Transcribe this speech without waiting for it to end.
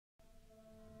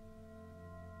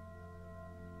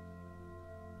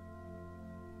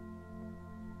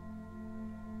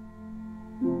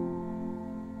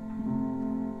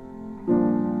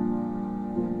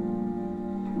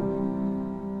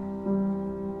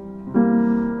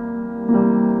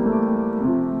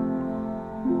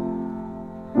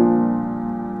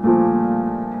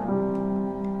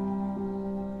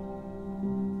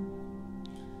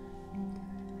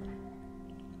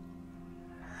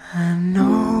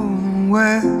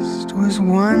west was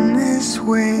one this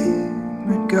way,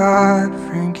 but God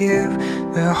forgive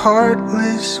the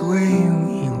heartless way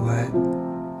we let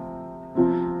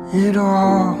it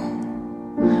all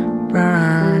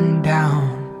burn down.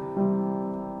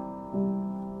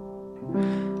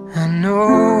 I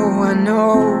know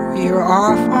you're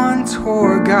off on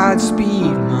tour.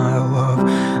 Godspeed, my love.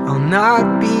 I'll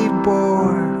not be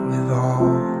bored with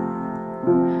all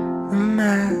the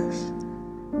mess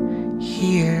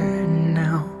here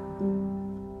now.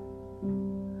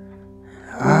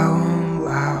 I won't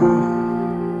allow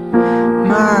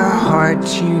my heart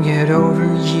to get over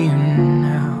you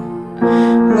now.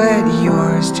 Let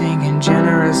yours take a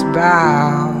generous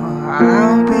bow.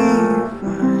 I'll be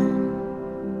fine.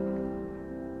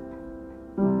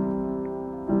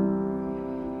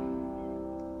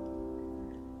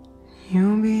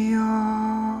 You'll be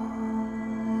alright.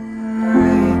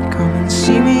 Come and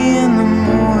see me in the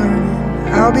morning.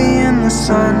 I'll be in the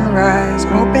sunrise,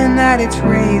 hoping that its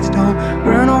rays don't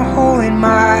burn a hole in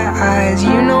my eyes.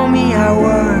 You know me, I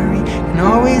worry, can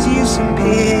always use some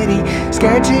pity.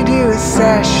 Scared to do a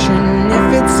session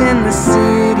if it's in the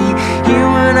city. You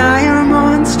and I are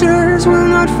monsters, we'll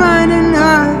not find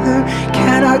another.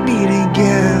 Cannot be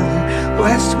together,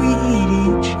 lest we eat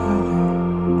each other.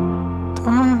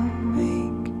 Don't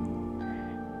make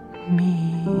me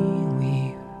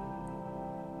leave.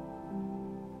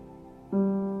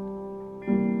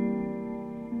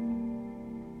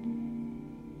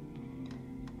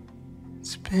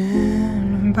 It's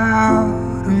been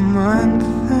about a month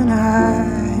and I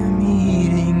am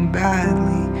eating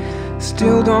badly.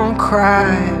 Still don't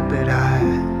cry, but I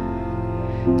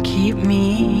keep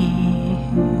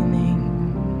meaning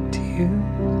to.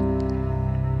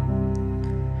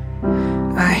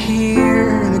 I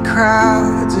hear the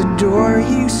crowds adore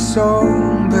you so,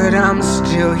 but I'm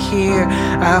still here.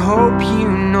 I hope you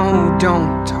know,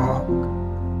 don't talk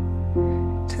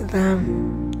to them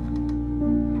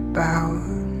about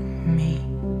me.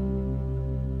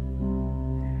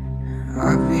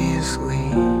 Obviously,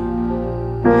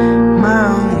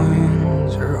 my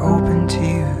wounds are open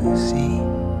to see,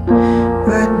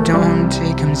 but don't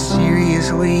take them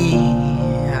seriously.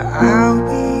 I'll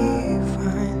be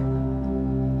fine.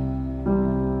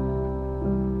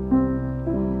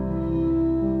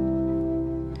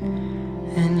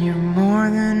 And you're more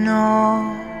than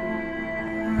alright.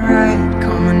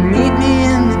 Come and meet me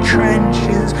in the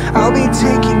trenches. I'll be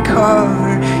taking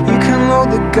cover. You can load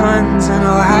the guns and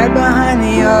I'll hide behind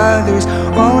the others.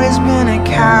 Always been a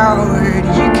coward.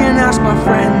 You can ask my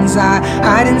friends. I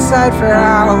hide inside for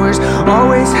hours.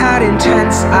 Always had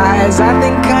intense eyes. I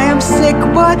think I am sick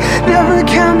but never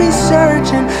can be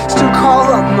certain. Still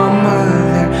call up my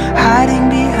mother, hiding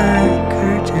behind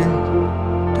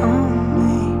curtains. Don't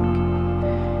make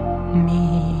me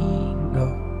go.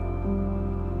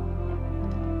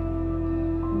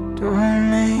 Don't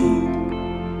make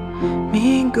me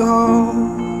go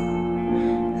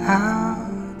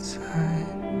outside.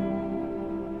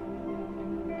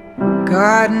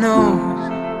 God knows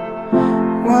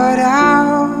what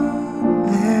I'll